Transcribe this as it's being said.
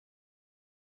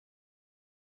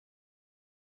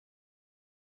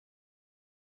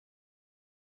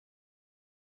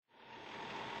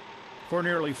For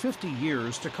nearly 50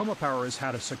 years, Tacoma Power has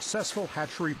had a successful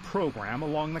hatchery program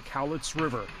along the Cowlitz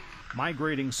River.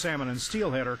 Migrating salmon and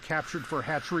steelhead are captured for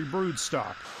hatchery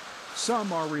broodstock.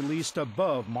 Some are released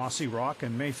above Mossy Rock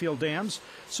and Mayfield dams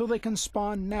so they can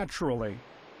spawn naturally.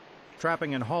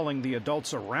 Trapping and hauling the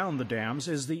adults around the dams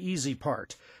is the easy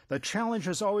part. The challenge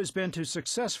has always been to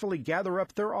successfully gather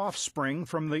up their offspring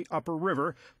from the upper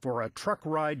river for a truck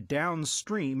ride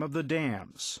downstream of the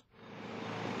dams.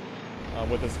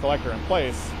 With this collector in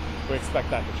place, we expect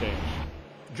that to change.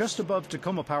 Just above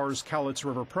Tacoma Power's Cowlitz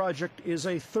River project is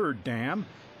a third dam.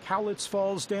 Cowlitz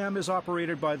Falls Dam is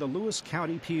operated by the Lewis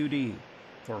County PUD.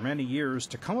 For many years,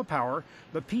 Tacoma Power,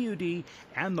 the PUD,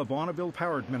 and the Bonneville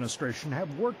Power Administration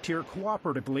have worked here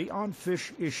cooperatively on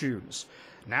fish issues.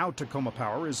 Now Tacoma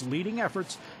Power is leading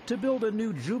efforts to build a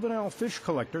new juvenile fish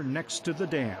collector next to the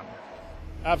dam.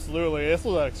 Absolutely. This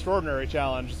was an extraordinary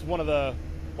challenge. It's one of the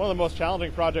most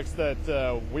challenging projects that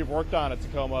we've worked on at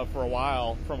Tacoma for a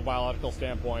while from a biological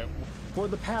standpoint. For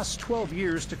the past 12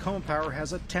 years, Tacoma Power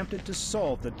has attempted to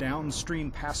solve the downstream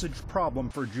passage problem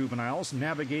for juveniles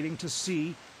navigating to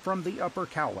sea from the upper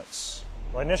Cowlitz.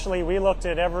 Well, initially, we looked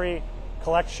at every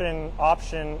collection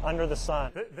option under the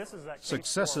sun.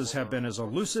 Successes have been as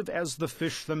elusive as the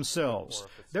fish themselves.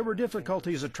 There were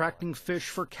difficulties attracting fish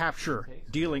for capture,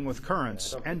 dealing with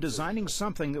currents, and designing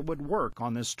something that would work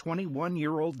on this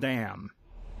 21-year-old dam.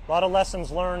 A lot of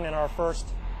lessons learned in our first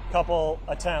couple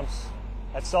attempts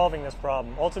at solving this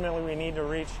problem. Ultimately, we need to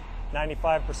reach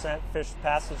 95% fish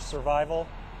passage survival,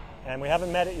 and we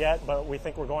haven't met it yet, but we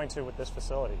think we're going to with this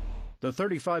facility. The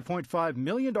 $35.5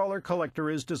 million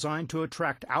collector is designed to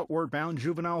attract outward-bound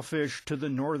juvenile fish to the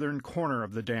northern corner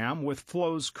of the dam with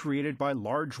flows created by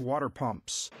large water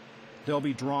pumps. They'll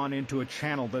be drawn into a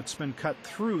channel that's been cut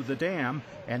through the dam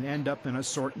and end up in a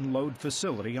sort and load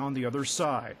facility on the other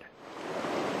side.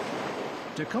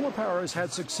 Tacoma Power has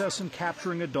had success in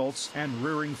capturing adults and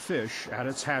rearing fish at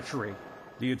its hatchery.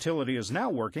 The utility is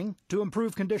now working to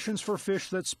improve conditions for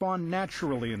fish that spawn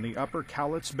naturally in the upper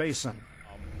Cowlitz Basin.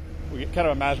 We kind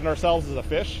of imagine ourselves as a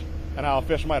fish and how a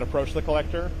fish might approach the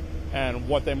collector and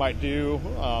what they might do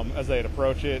as they'd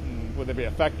approach it, and would they be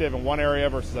effective in one area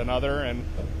versus another. And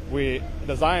we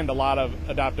designed a lot of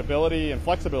adaptability and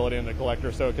flexibility in the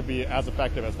collector so it could be as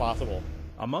effective as possible.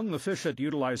 Among the fish that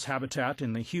utilize habitat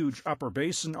in the huge upper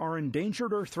basin are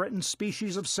endangered or threatened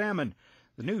species of salmon.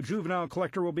 The new juvenile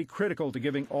collector will be critical to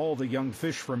giving all the young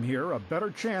fish from here a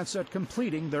better chance at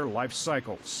completing their life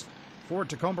cycles. For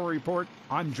Tacoma Report,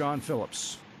 I'm John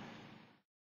Phillips.